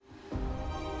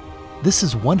This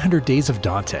is 100 Days of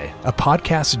Dante, a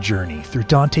podcast journey through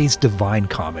Dante's Divine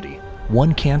Comedy,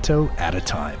 one canto at a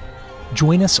time.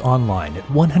 Join us online at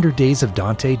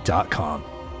 100daysofdante.com.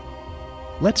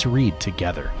 Let's read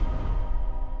together.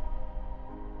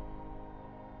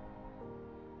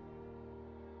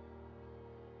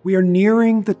 We are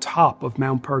nearing the top of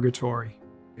Mount Purgatory,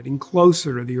 getting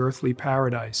closer to the earthly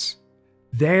paradise.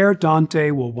 There, Dante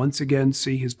will once again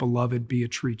see his beloved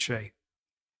Beatrice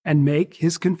and make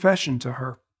his confession to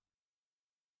her.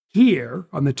 Here,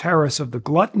 on the terrace of the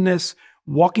gluttonous,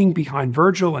 walking behind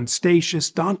Virgil and Statius,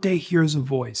 Dante hears a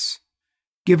voice,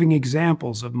 giving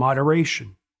examples of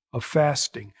moderation, of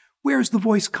fasting. Where is the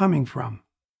voice coming from?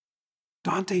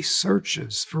 Dante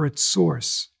searches for its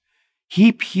source.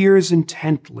 He peers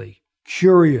intently,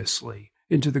 curiously,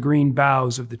 into the green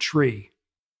boughs of the tree,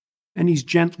 and he's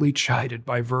gently chided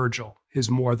by Virgil,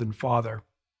 his more than father.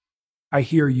 I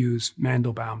here use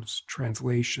Mandelbaum's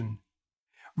translation.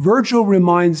 Virgil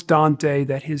reminds Dante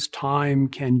that his time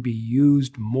can be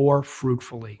used more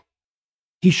fruitfully.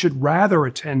 He should rather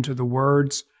attend to the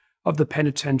words of the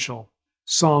penitential,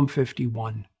 Psalm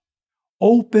 51.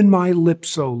 Open my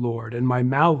lips, O Lord, and my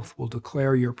mouth will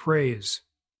declare your praise.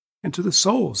 And to the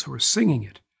souls who are singing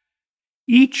it,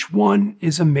 each one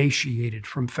is emaciated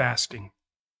from fasting.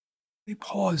 They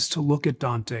pause to look at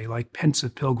Dante like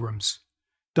pensive pilgrims.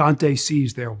 Dante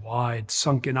sees their wide,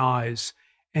 sunken eyes,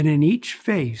 and in each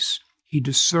face he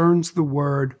discerns the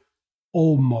word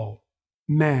 "homo,"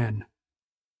 man,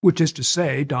 which is to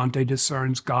say, Dante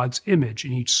discerns God's image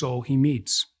in each soul he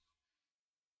meets.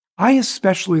 I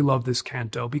especially love this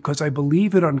canto because I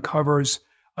believe it uncovers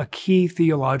a key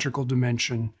theological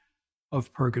dimension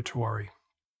of purgatory.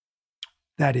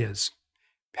 That is,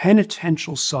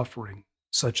 penitential suffering,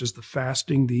 such as the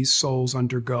fasting these souls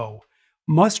undergo,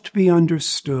 must be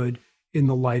understood in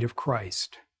the light of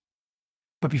Christ.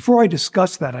 But before I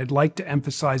discuss that, I'd like to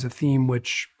emphasize a theme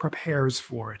which prepares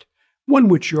for it, one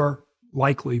which you're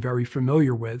likely very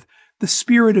familiar with, the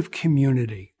spirit of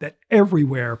community that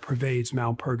everywhere pervades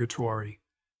Mount Purgatory,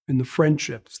 and the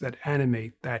friendships that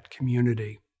animate that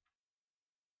community.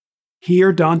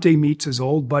 Here, Dante meets his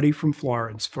old buddy from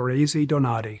Florence, Forese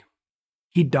Donati.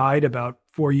 He died about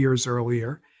 4 years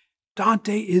earlier.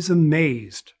 Dante is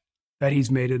amazed that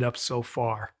he's made it up so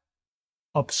far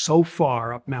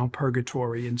up Mount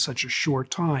Purgatory in such a short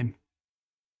time.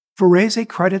 Forese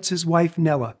credits his wife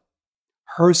Nella.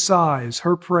 Her sighs,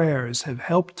 her prayers have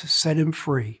helped to set him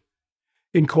free.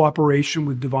 In cooperation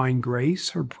with divine grace,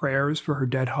 her prayers for her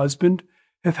dead husband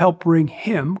have helped bring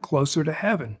him closer to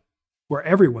heaven, where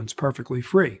everyone's perfectly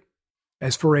free.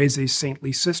 As Forese's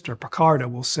saintly sister, Picarda,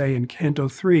 will say in Canto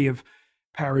 3 of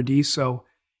Paradiso,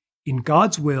 in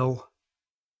God's will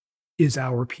is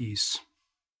our peace.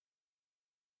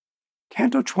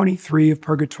 Canto 23 of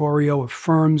Purgatorio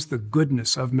affirms the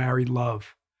goodness of married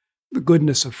love, the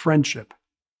goodness of friendship.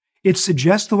 It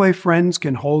suggests the way friends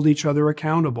can hold each other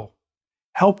accountable,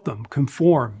 help them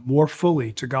conform more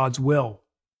fully to God's will.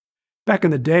 Back in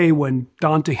the day when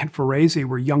Dante and Forese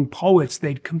were young poets,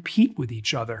 they'd compete with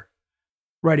each other,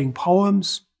 writing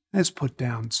poems as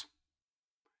put-downs.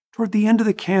 Toward the end of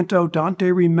the canto, Dante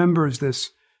remembers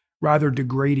this rather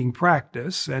degrading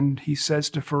practice, and he says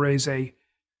to Forese,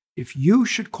 if you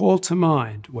should call to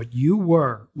mind what you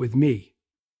were with me,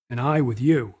 and I with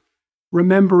you,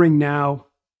 remembering now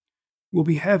will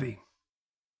be heavy.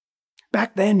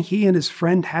 Back then, he and his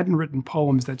friend hadn't written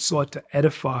poems that sought to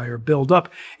edify or build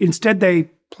up. Instead, they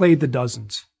played the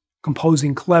dozens,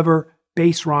 composing clever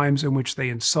bass rhymes in which they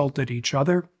insulted each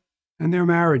other and their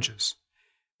marriages.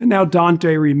 And now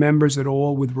Dante remembers it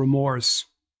all with remorse.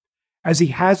 As he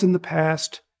has in the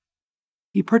past,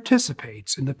 he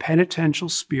participates in the penitential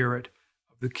spirit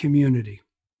of the community.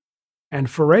 And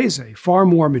Forese, far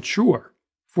more mature,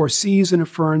 foresees and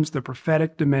affirms the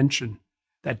prophetic dimension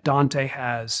that Dante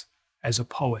has as a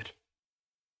poet.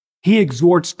 He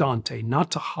exhorts Dante not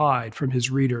to hide from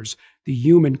his readers the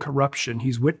human corruption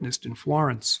he's witnessed in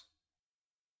Florence.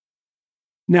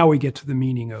 Now we get to the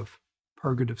meaning of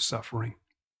purgative suffering.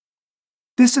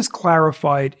 This is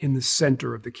clarified in the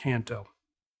center of the canto.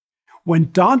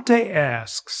 When Dante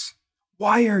asks,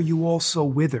 why are you all so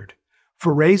withered?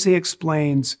 Forese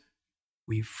explains,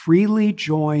 we freely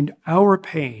joined our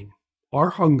pain,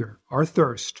 our hunger, our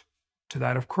thirst, to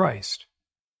that of Christ.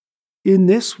 In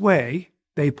this way,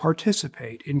 they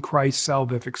participate in Christ's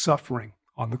salvific suffering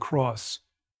on the cross.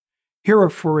 Here are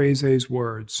Forese's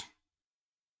words.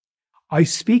 I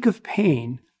speak of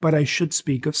pain, but I should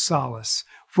speak of solace,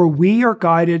 for we are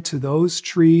guided to those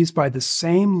trees by the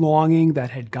same longing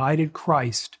that had guided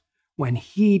Christ when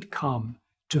he'd come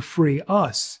to free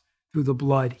us through the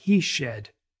blood he shed.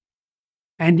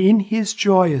 and in his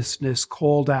joyousness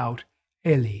called out,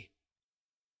 Eli,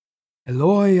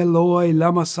 Eloi, Eloi,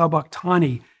 lama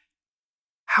sabachthani.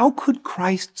 How could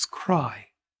Christ's cry,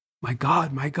 my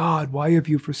God, why have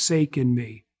you forsaken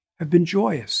me, have been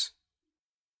joyous?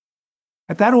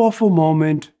 At that awful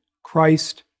moment,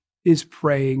 Christ is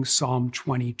praying Psalm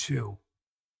 22,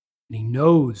 and he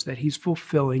knows that he's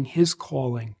fulfilling his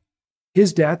calling.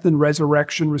 His death and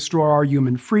resurrection restore our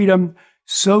human freedom.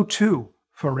 So too,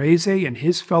 Pharese and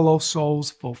his fellow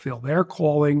souls fulfill their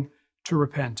calling to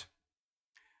repent.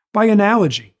 By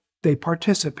analogy, they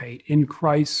participate in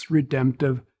Christ's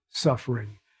redemptive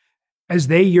suffering. As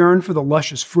they yearn for the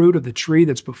luscious fruit of the tree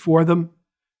that's before them,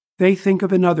 they think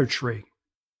of another tree,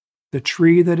 the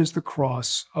tree that is the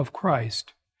cross of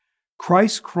Christ.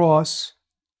 Christ's cross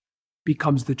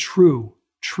becomes the true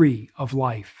tree of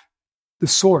life, the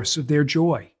source of their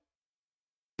joy.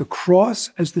 The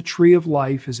cross as the tree of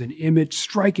life is an image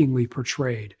strikingly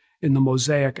portrayed in the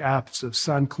mosaic apse of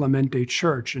San Clemente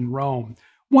Church in Rome,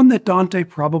 one that Dante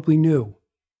probably knew.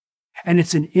 And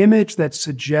it's an image that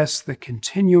suggests the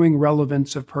continuing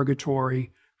relevance of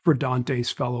purgatory for Dante's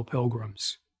fellow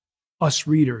pilgrims, us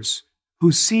readers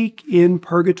who seek in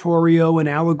Purgatorio an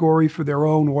allegory for their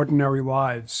own ordinary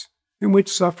lives, in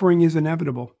which suffering is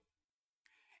inevitable.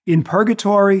 In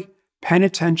purgatory,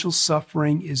 penitential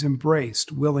suffering is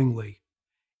embraced willingly.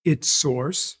 Its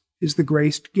source is the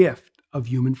graced gift of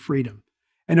human freedom,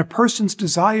 and a person's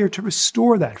desire to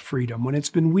restore that freedom when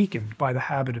it's been weakened by the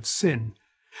habit of sin.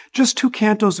 Just 2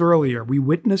 cantos earlier, we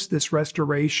witnessed this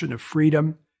restoration of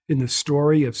freedom in the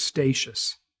story of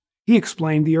Statius. He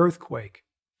explained the earthquake.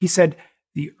 He said,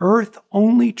 "The earth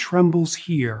only trembles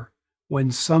here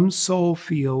when some soul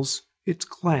feels it's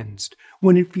cleansed,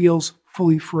 when it feels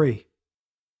fully free."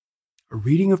 A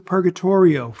reading of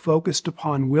Purgatorio focused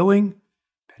upon willing,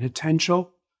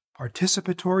 penitential,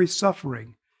 participatory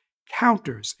suffering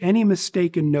counters any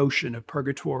mistaken notion of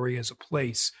purgatory as a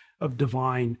place of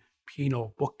divine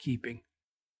penal bookkeeping.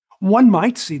 One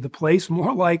might see the place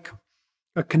more like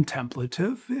a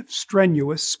contemplative, if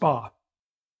strenuous, spa.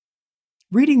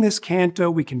 Reading this canto,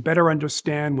 we can better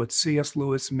understand what C.S.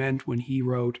 Lewis meant when he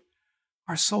wrote,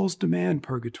 "Our souls demand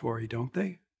purgatory, don't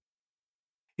they?"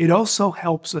 It also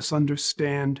helps us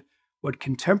understand what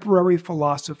contemporary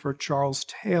philosopher Charles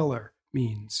Taylor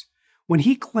means when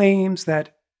he claims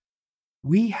that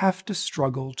we have to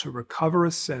struggle to recover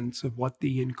a sense of what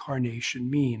the incarnation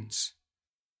means.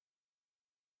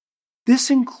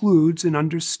 This includes an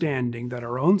understanding that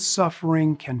our own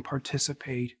suffering can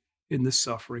participate in the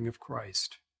suffering of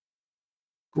Christ.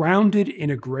 Grounded in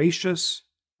a gracious,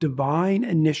 divine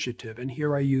initiative, and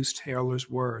here I use Taylor's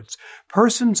words,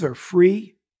 persons are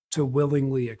free to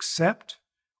willingly accept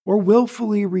or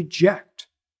willfully reject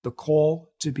the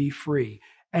call to be free.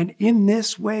 And in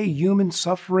this way, human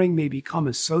suffering may become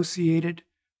associated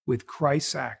with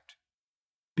Christ's act,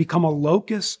 become a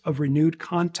locus of renewed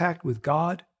contact with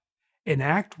God, an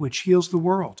act which heals the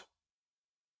world.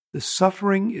 The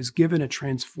suffering is given a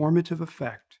transformative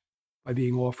effect by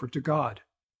being offered to God.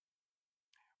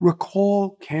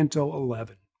 Recall Canto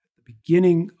 11, at the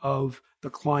beginning of the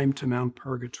climb to Mount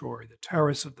Purgatory, the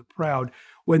Terrace of the Proud,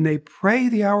 when they pray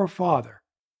the Our Father.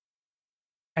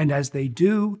 And as they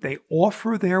do, they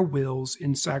offer their wills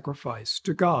in sacrifice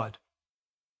to God.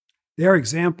 Their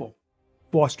example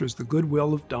fosters the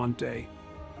goodwill of Dante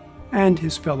and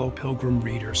his fellow pilgrim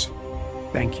readers.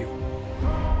 Thank you.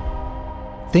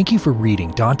 Thank you for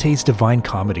reading Dante's Divine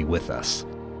Comedy with us.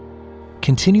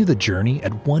 Continue the journey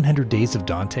at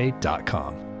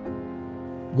 100daysofdante.com.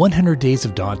 100 Days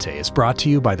of Dante is brought to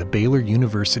you by the Baylor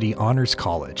University Honors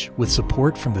College with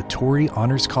support from the Torrey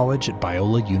Honors College at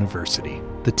Biola University,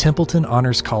 the Templeton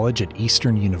Honors College at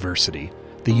Eastern University,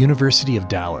 the University of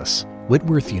Dallas,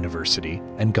 Whitworth University,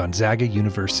 and Gonzaga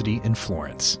University in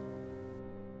Florence.